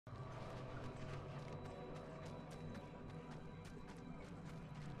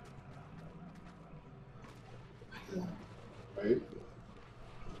Right?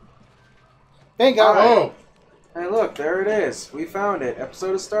 Bingo! Oh! Hey, look, there it is. We found it.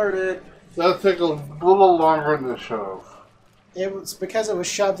 Episode has started. That'll take a little longer than the show. It was because it was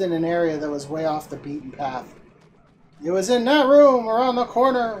shoved in an area that was way off the beaten path. It was in that room around the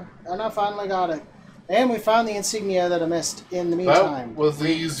corner, and I finally got it. And we found the insignia that I missed in the meantime. That was the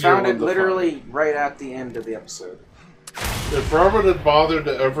easier Found one it to literally find. right at the end of the episode. If Robert had bothered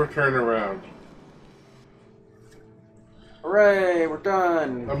to ever turn around. Hooray, we're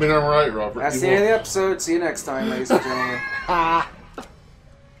done. I mean, I'm right, Robert. That's You the end of the won't- episode. See you next time, ladies and gentlemen.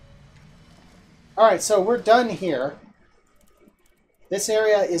 Alright, so we're done here. This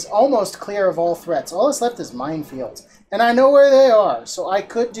area is almost clear of all threats. All that's left is minefields. And I know where they are, so I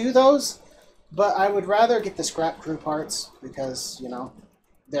could do those, but I would rather get the scrap crew parts because, you know,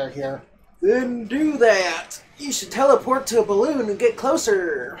 they're here. Then do that. You should teleport to a balloon and get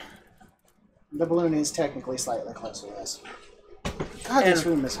closer. The balloon is technically slightly closer to this. God, this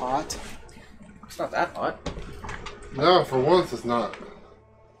room is hot. It's not that hot. No, for once it's not.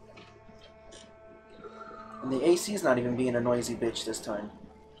 And the AC's not even being a noisy bitch this time.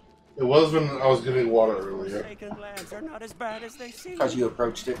 It was when I was getting water earlier. Forsaken lands are not as bad as they seem. Because you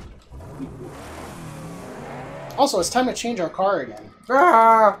approached it. Also, it's time to change our car again.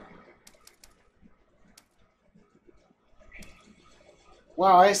 Ah!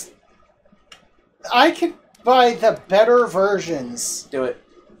 Wow, I could buy the better versions. Do it.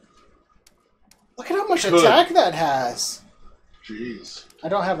 Look at how much Good. attack that has. Jeez. I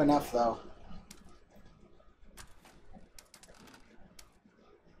don't have enough, though.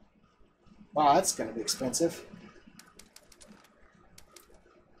 Wow, that's going to be expensive.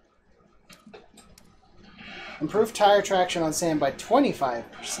 Improve tire traction on sand by 25%.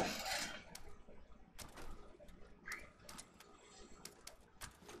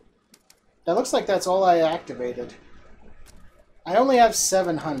 That looks like that's all I activated. I only have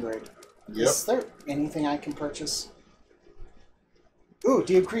 700. Yep. Is there anything I can purchase? Ooh,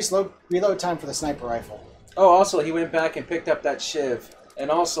 decrease reload time for the sniper rifle. Oh, also, he went back and picked up that shiv. And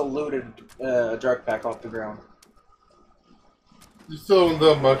also looted a dark pack off the ground. You still haven't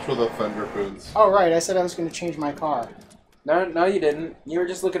done much with the Thunder Boots. Oh, right. I said I was going to change my car. No, you didn't. You were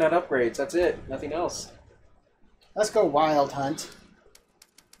just looking at upgrades. That's it. Nothing else. Let's go Wild Hunt.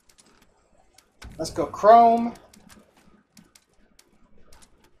 Let's go Chrome.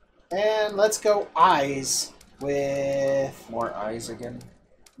 And let's go Eyes with More eyes again.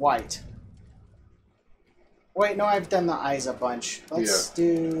 White. Wait, no, I've done the Eyes a bunch. Let's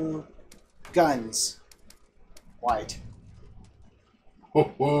do Guns. White. Ho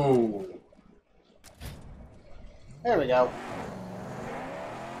ho! There we go.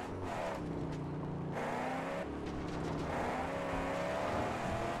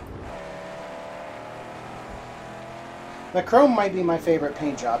 The Chrome might be my favorite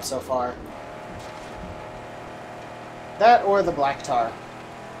paint job so far. That or the Black Tar.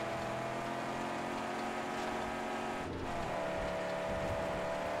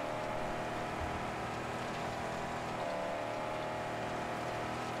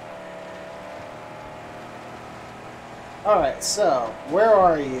 Alright, so, where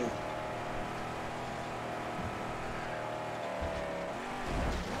are you?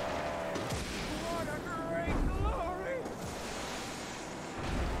 What a great glory!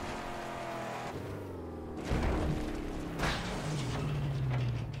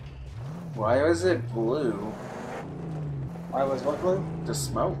 Why was it blue? Why was what blue? The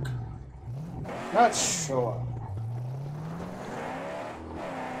smoke. Not sure.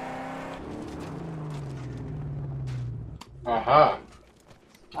 Aha!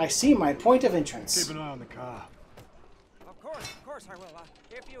 I see my point of entrance. Keep an eye on the car. Of course I will.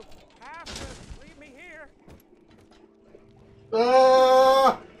 If you have to leave me here.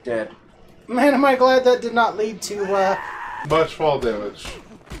 Dead. Man, am I glad that did not lead to, Much fall damage.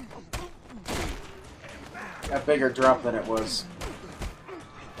 A bigger drop than it was.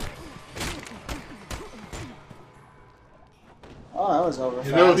 Oh, that was over You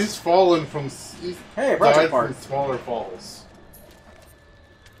fast. know, he's fallen from... He's Hey, project died part. from smaller falls.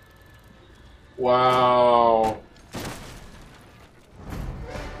 Wow.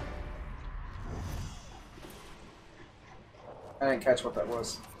 I didn't catch what that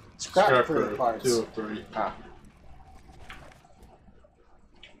was. Scrap crew parts. 2 of 3. Ah.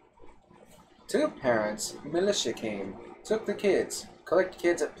 Two parents, militia came, took the kids, collect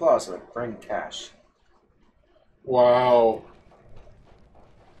kids at plaza, bring cash. Wow.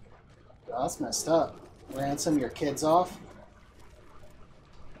 Oh, that's messed up. Ransom your kids off?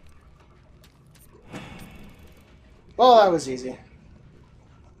 Well, that was easy.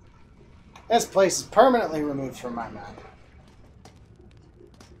 This place is permanently removed from my map.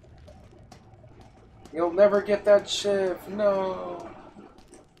 You'll never get that shiv. No.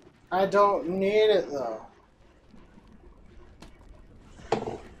 I don't need it though.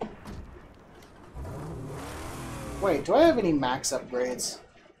 Wait, do I have any max upgrades?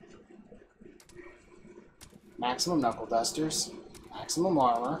 Maximum knuckle dusters, maximum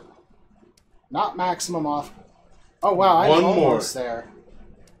armor, not maximum off. Oh wow, I'm One almost more. there.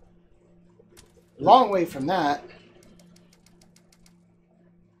 Long way from that.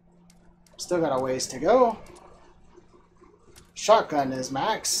 Still got a ways to go. Shotgun is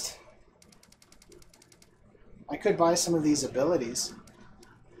maxed. I could buy some of these abilities.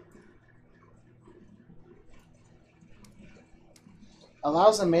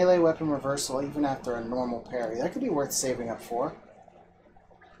 Allows a melee weapon reversal even after a normal parry. That could be worth saving up for.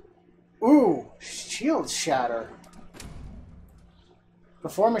 Ooh, shield shatter.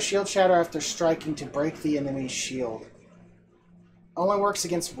 Perform a shield shatter after striking to break the enemy's shield. Only works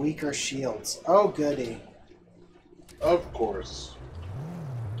against weaker shields. Oh, goody. Of course.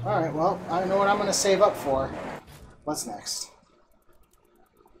 Alright, well, I know what I'm going to save up for. What's next?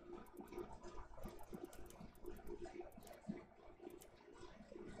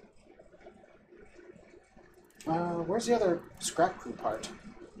 Where's the other scrap crew part?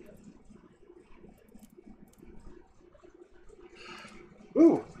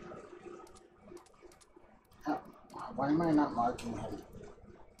 Ooh! Why am I not marking him?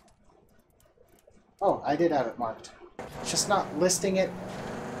 Oh, I did have it marked. It's just not listing it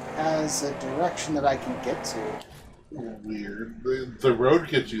as a direction that I can get to. Weird. The road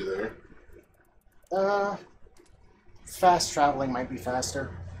gets you there. Fast traveling might be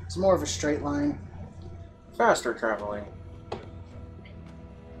faster. It's more of a straight line. Faster traveling.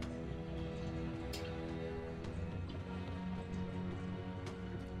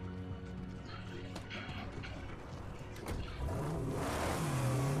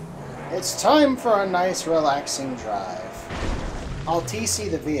 It's time for a nice relaxing drive. I'll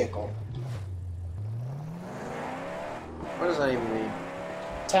TC the vehicle. What does that even mean?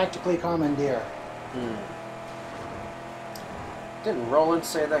 Tactically commandeer. Didn't Roland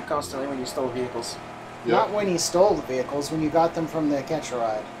say that constantly when you stole vehicles? Yeah. Not when he stole the vehicles, when you got them from the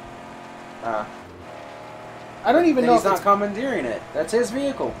catch-a-ride. I don't even Then know he's if not it's... commandeering it. That's his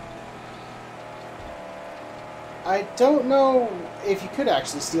vehicle. I don't know if you could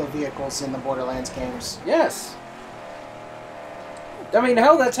actually steal vehicles in the Borderlands games. Yes. I mean,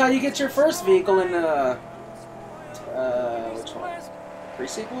 hell, that's how you get your first vehicle in, which one?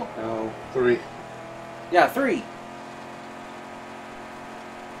 Pre-sequel? No. 3. Yeah, 3.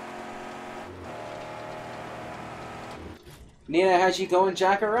 Nina had you go and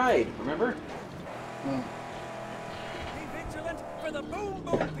jack a ride, remember? Be vigilant for the boom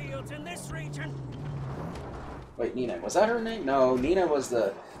boom fields in this region. Wait, Nina, was that her name? No, Nina was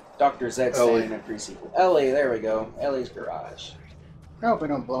the Dr. Zed Ellie. stand in pre-sequel. Ellie, there we go. Ellie's garage. I hope I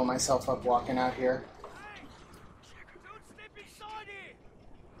don't blow myself up walking out here. Hey, don't step inside here.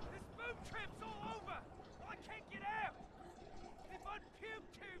 There's boom traps all over. I can't get out. If I puke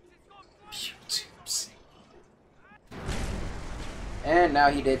tubes, it's got blood. Tubes. And now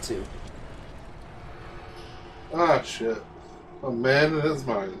he did too. Ah, shit. A man in his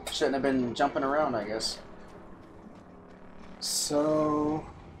mind. Shouldn't have been jumping around, I guess. So...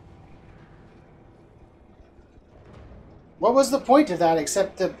 what was the point of that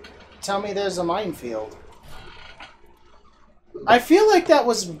except to tell me there's a minefield? I feel like that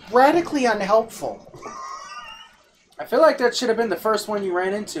was radically unhelpful. I feel like that should have been the first one you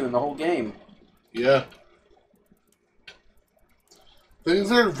ran into in the whole game. Yeah.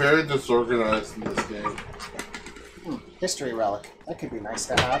 Things are very disorganized in this game. History relic. That could be nice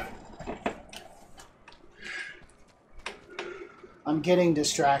to have. I'm getting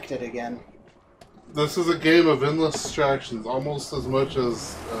distracted again. This is a game of endless distractions, almost as much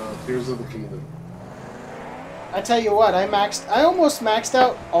as Tears of the Kingdom. I tell you what, I almost maxed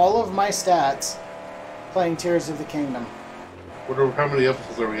out all of my stats playing Tears of the Kingdom. How many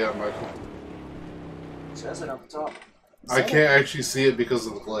episodes are we at, Michael? It says it up top. I can't actually see it because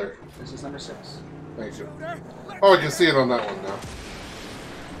of the glare. This is number 6. Thank you. Oh, I can see it on that one now.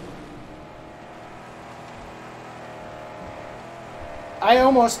 I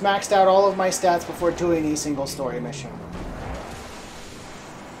almost maxed out all of my stats before doing a single story mission.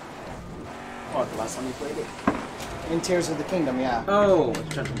 What, the last time you played it? In Tears of the Kingdom, yeah. Oh, I was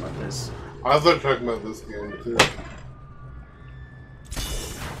talking about this. I was talking about this game, too.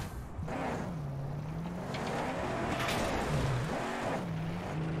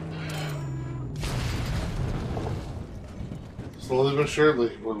 Slowly but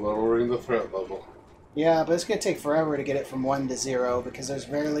surely, we're lowering the threat level. Yeah, but it's going to take forever to get it from 1 to 0 because there's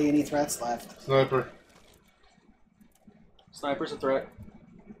barely any threats left. Sniper. Sniper's a threat.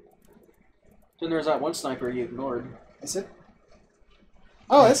 Then there's that one sniper you ignored. Is it?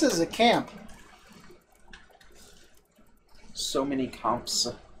 Oh, this is a camp. So many comps.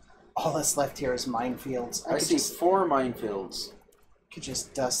 All that's left here is minefields. I could see just, 4 minefields. could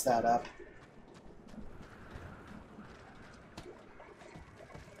just dust that up.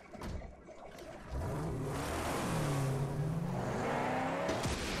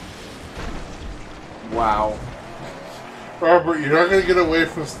 Wow. Robert, you're not going to get away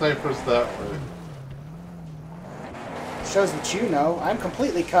from snipers that way. Shows what you know. I'm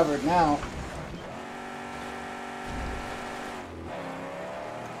completely covered now.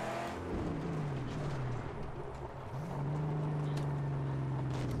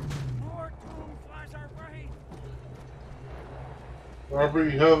 More doom flies our way. Robert,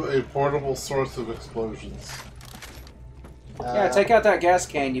 you have a portable source of explosions. Yeah, take out that gas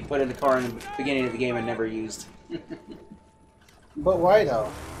can you put in the car in the beginning of the game and never used. But why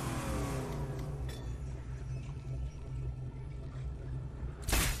though?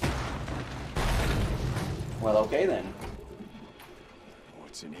 Well, okay then.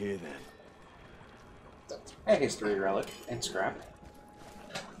 What's in here then? A history relic and scrap.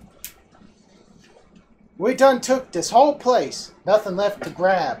 We done took this whole place. Nothing left to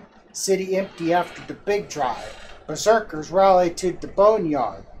grab. City empty after the big drive. Berserkers rallied to the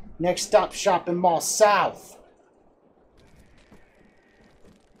boneyard. Next stop shopping mall south.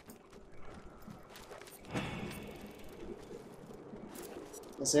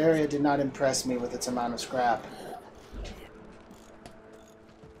 This area did not impress me with its amount of scrap.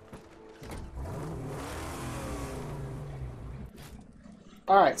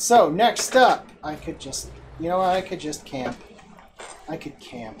 Alright, so next up, I could just, you know what, I could just camp. I could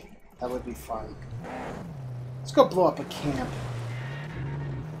camp. That would be fun. Let's go blow up a camp.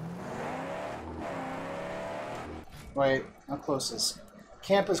 Wait, how close is...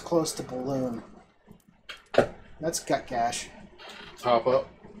 Camp is close to Balloon. That's gut gash. Top up.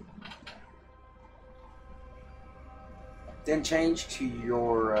 Then change to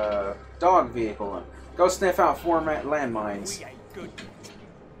your dog vehicle and go sniff out 4 landmines. We ain't good. Good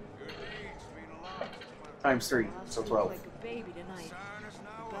deeds mean a lot. Times 3, so 12. Like a baby tonight. Sign us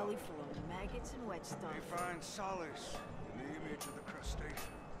now Belly up. full of maggots and wet stuff. They find solace in the image of the crustacean.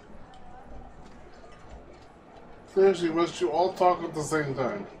 Seriously, must you all talk at the same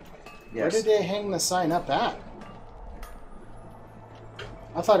time? Where Yes. did they hang the sign up at?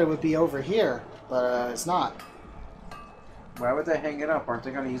 I thought it would be over here, but it's not. Why would they hang it up? Aren't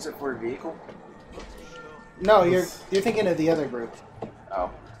they going to use it for a vehicle? No, you're thinking of the other group.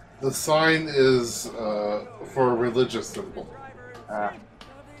 Oh. The sign is for a religious symbol. Ah. Of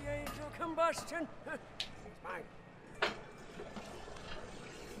the angel combustion. Mine.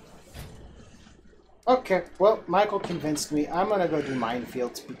 Okay, well, Michael convinced me. I'm gonna go do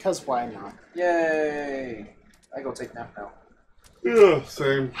minefields, because why not? Yay! I go take a nap now. Yeah,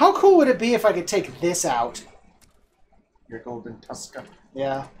 same. How cool would it be if I could take this out? Your golden Tuska.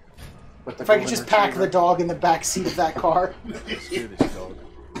 Yeah. With the If I could golden just pack the retriever. dog in the back seat of that car. Let's do this, dog.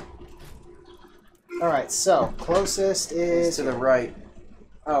 Alright, so, closest It's is... to the right.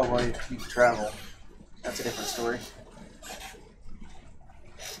 Oh, well, you can travel. That's a different story.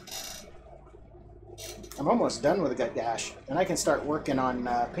 I'm almost done with the gut gash. Then I can start working on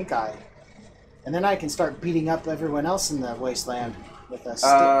Pink Eye. And then I can start beating up everyone else in the wasteland with a stick.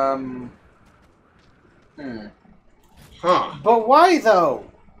 Huh. But why, though?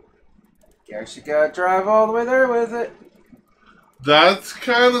 Guess you gotta drive all the way there with it. That's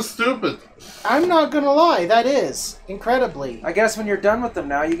kind of stupid. I'm not gonna lie, that is. Incredibly. I guess when you're done with them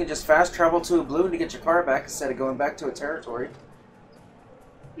now, you can just fast travel to a balloon to get your car back instead of going back to a territory.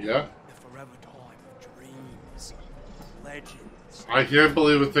 Yeah. The forever time of dreams, legends. I can't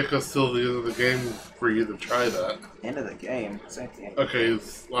believe it took us till the end of the game for you to try that. End of the game. Same thing. Okay,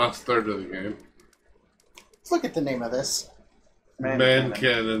 it's last third of the game. Let's look at the name of this. Man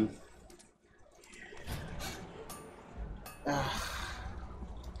cannon.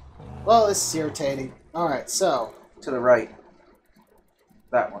 Well, this is irritating. Alright, so. To the right.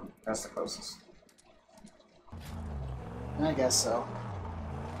 That one. That's the closest. I guess so.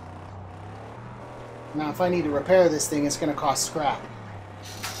 Now, if I need to repair this thing, it's going to cost scrap.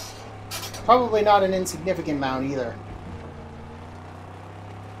 Probably not an insignificant amount either.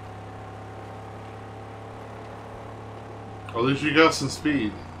 At least you got some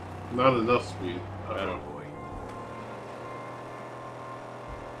speed. Not enough speed. I don't know. Boy.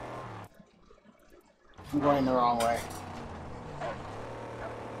 I'm going the wrong way.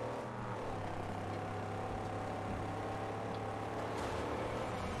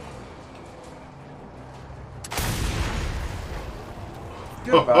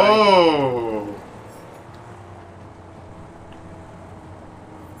 Goodbye. Oh.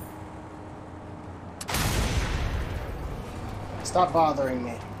 Stop bothering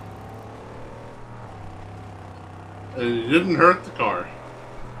me. And you didn't hurt the car.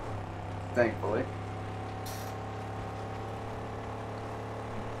 Thankfully.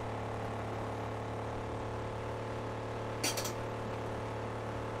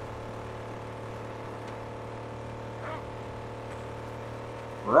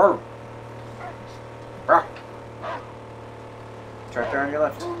 Roar. Ah. It's right there on your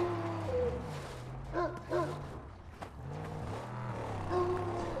left.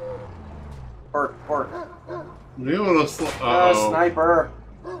 Pork. Maybe we'll uh-oh. Sniper.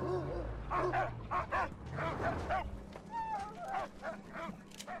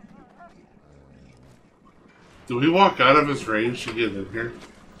 Do we walk out of his range to get in here?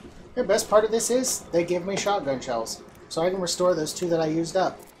 The best part of this is they give me shotgun shells, so I can restore those 2 that I used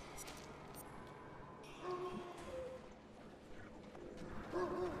up.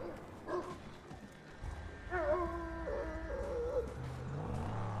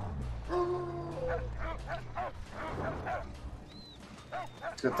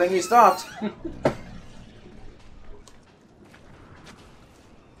 Good thing you stopped.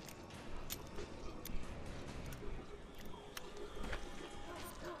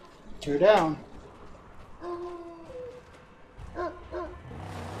 2 down.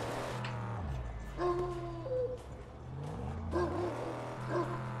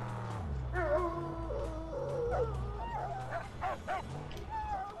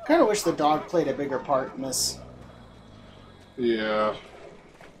 Kind of wish the dog played a bigger part in this. Yeah.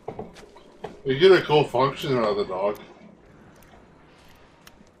 You get a cool function out of the dog.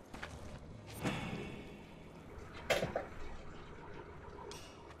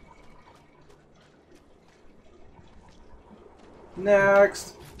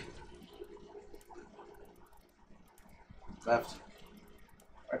 Next. Left.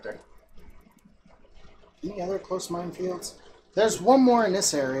 Right there. Any other close minefields? There's one more in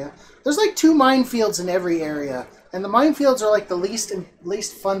this area. There's like 2 minefields in every area, and the minefields are like the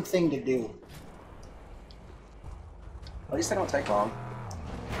least fun thing to do. At least they don't take long.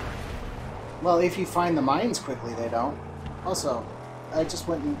 Well, if you find the mines quickly, they don't. Also, I just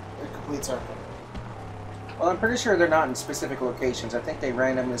went in a complete circle. Well, I'm pretty sure they're not in specific locations. I think they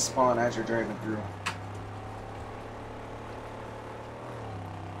randomly spawn as you're driving through.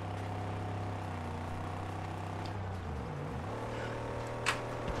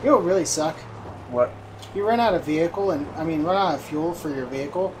 You know what really suck? What? You run out of run out of fuel for your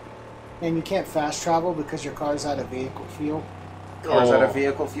vehicle, and you can't fast travel because your car's out of vehicle fuel. Or is that a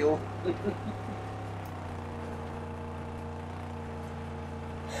vehicle fuel?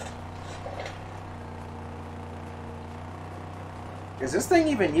 Is this thing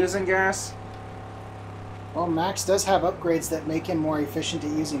even using gas? Well, Max does have upgrades that make him more efficient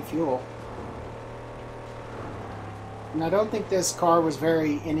at using fuel. And I don't think this car was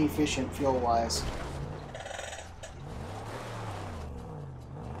very inefficient fuel-wise.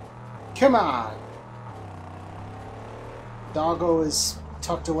 Come on! Doggo is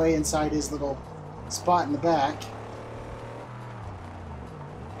tucked away inside his little spot in the back.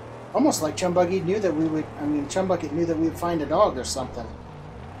 Almost like Chumbucket knew that we would... Chumbucket knew that we would find a dog or something.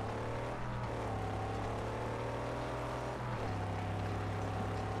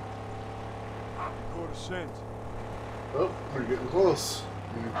 Caught a scent. Oh, we're getting close.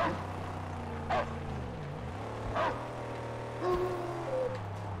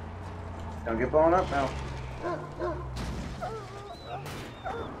 Don't get blown up now.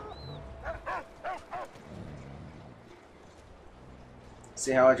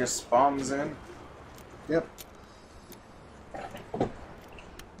 See how it just spawns in? Yep.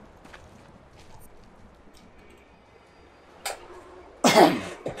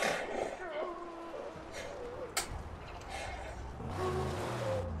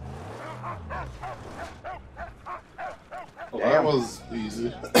 Well, that was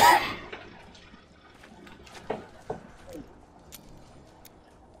easy.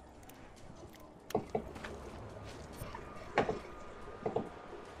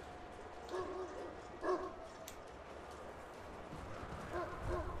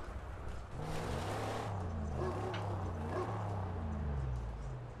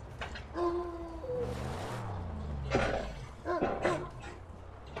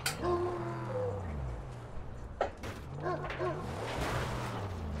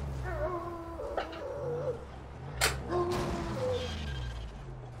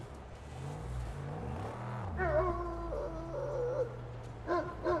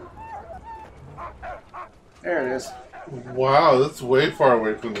 Wow, that's way far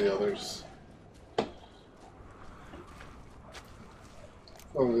away from the others.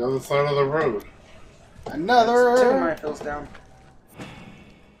 On the other side of the road. Another. That's 2 minefields down.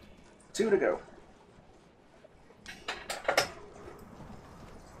 2 to go.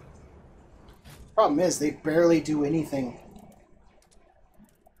 Problem is, they barely do anything.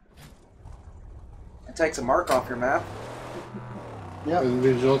 It takes a mark off your map. Yep. It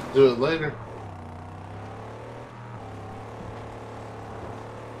means you'll have to do it later.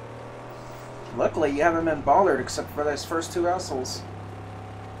 Luckily, you haven't been bothered except for those first 2 assholes.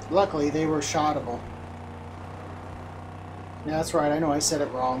 Luckily, they were shottable. Yeah, that's right. I know I said it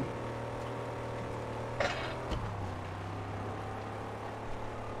wrong.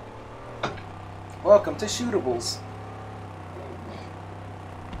 Welcome to Shootables.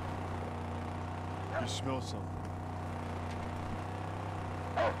 I smell something.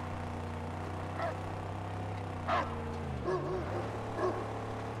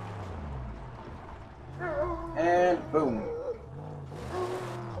 And boom.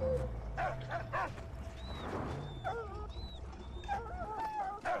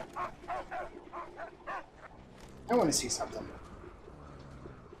 I want to see something.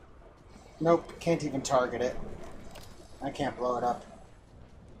 Nope, can't even target it. I can't blow it up.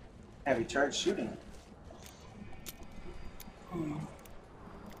 Heavy charge shooting.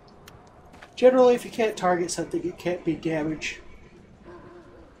 Generally, if you can't target something, it can't be damaged.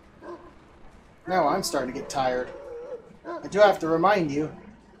 Now I'm starting to get tired. I do have to remind you,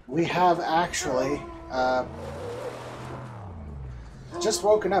 we have actually just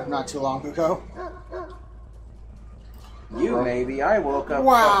woken up not too long ago. You maybe. I woke up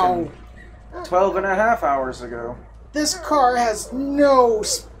Wow! fucking 12 and a half hours ago. This car has no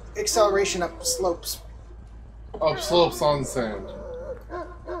acceleration up slopes. Up slopes on sand.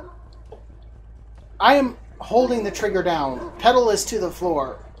 I am holding the trigger down. Pedal is to the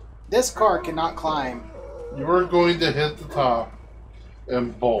floor. This car cannot climb. You are going to hit the top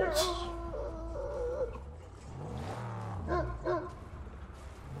and bolt.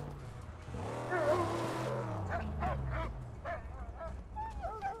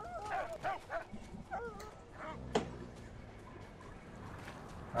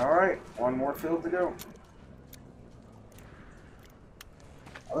 Alright, 1 more field to go.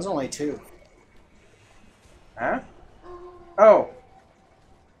 That was only 2. Huh? Oh.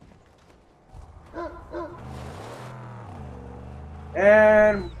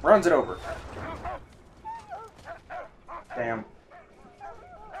 And runs it over. Damn.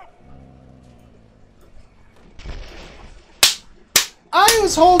 I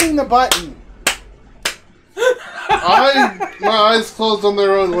was holding the button. My eyes closed on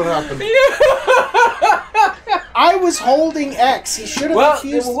their own. What happened? I was holding X. He should have Well,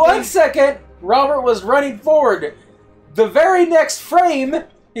 refused. in 1 second, Robert was running forward. The very next frame,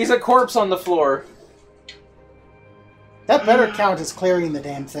 he's a corpse on the floor. That better count as clearing the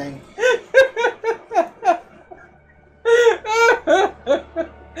damn thing.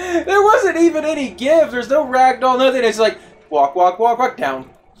 There wasn't even any give. There's no ragdoll, nothing. It's like, walk, walk, walk, walk, down.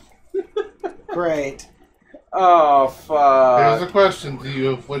 Great. Oh, fuck. Here's a question to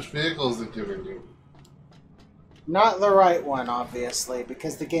you: which vehicle is it giving you? Not the right one, obviously,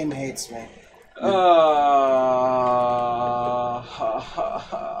 because the game hates me.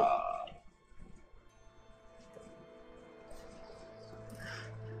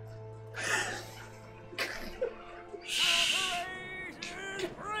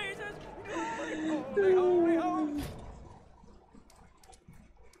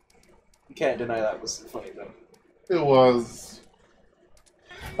 You can't deny that was funny, though. It was.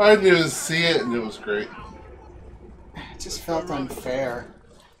 I didn't even see it, and it was great. It just felt unfair.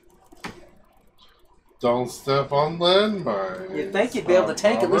 Don't step on landmines. You'd think you'd be able to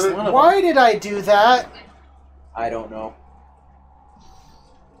tank at least one of them. Why did I do that? I don't know.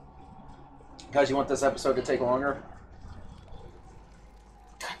 Because you want this episode to take longer?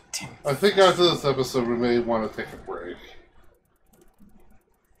 God damn it. I think after this episode, we may want to take a break.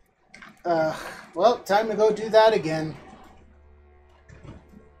 Well, time to go do that again.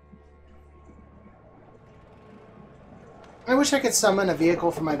 I wish I could summon a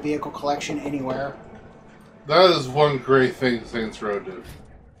vehicle from my vehicle collection anywhere. That is one great thing Saints Row did.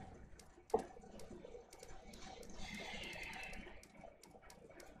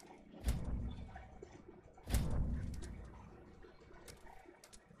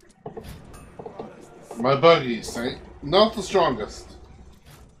 My buggy, Saint. Not the strongest.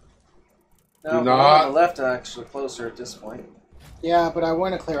 No, Do the one not- on the left actually closer at this point. Yeah, but I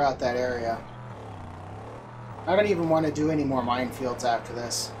want to clear out that area. I don't even want to do any more minefields after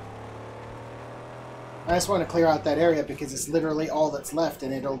this. I just want to clear out that area because it's literally all that's left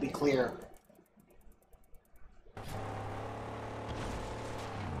and it'll be clear.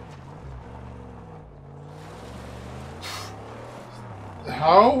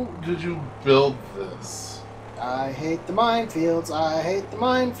 How did you build this? I hate the minefields. I hate the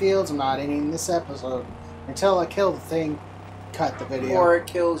minefields. I'm not ending this episode until I kill the thing. Cut the video. Or it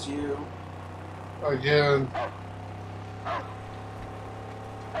kills you. Again.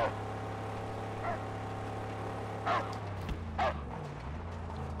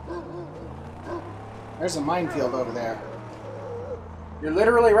 There's a minefield over there. You're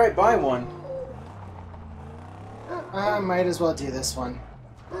literally right by one. I might as well do this one.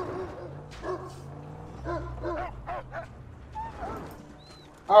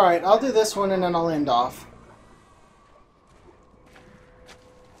 Alright, I'll do this one and then I'll end off.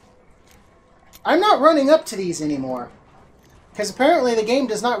 I'm not running up to these anymore. Because apparently the game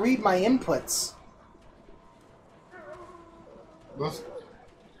does not read my inputs.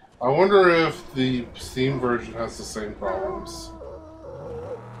 I wonder if the Steam version has the same problems.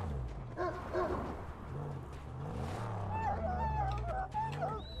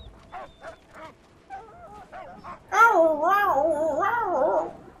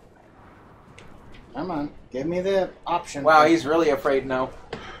 Come on, give me the option. Wow, he's really afraid now.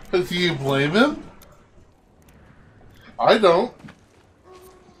 Do you blame him? I don't.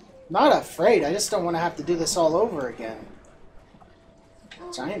 Not afraid, I just don't want to have to do this all over again.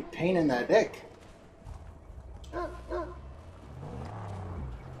 Giant pain in the dick.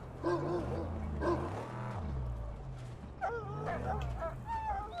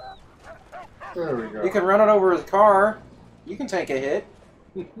 There we go. You can run it over with a car. You can take a hit.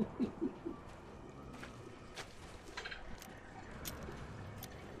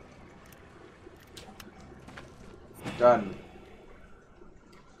 Done.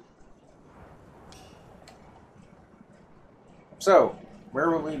 So,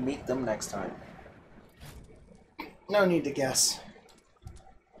 where will we meet them next time? No need to guess.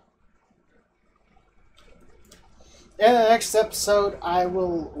 In the next episode, I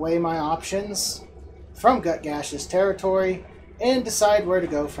will weigh my options from Gut Gash's territory and decide where to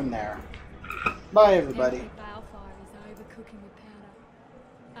go from there. Bye, everybody. Every balefire is overcooking with powder.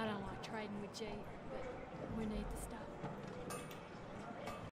 I don't like trading with G.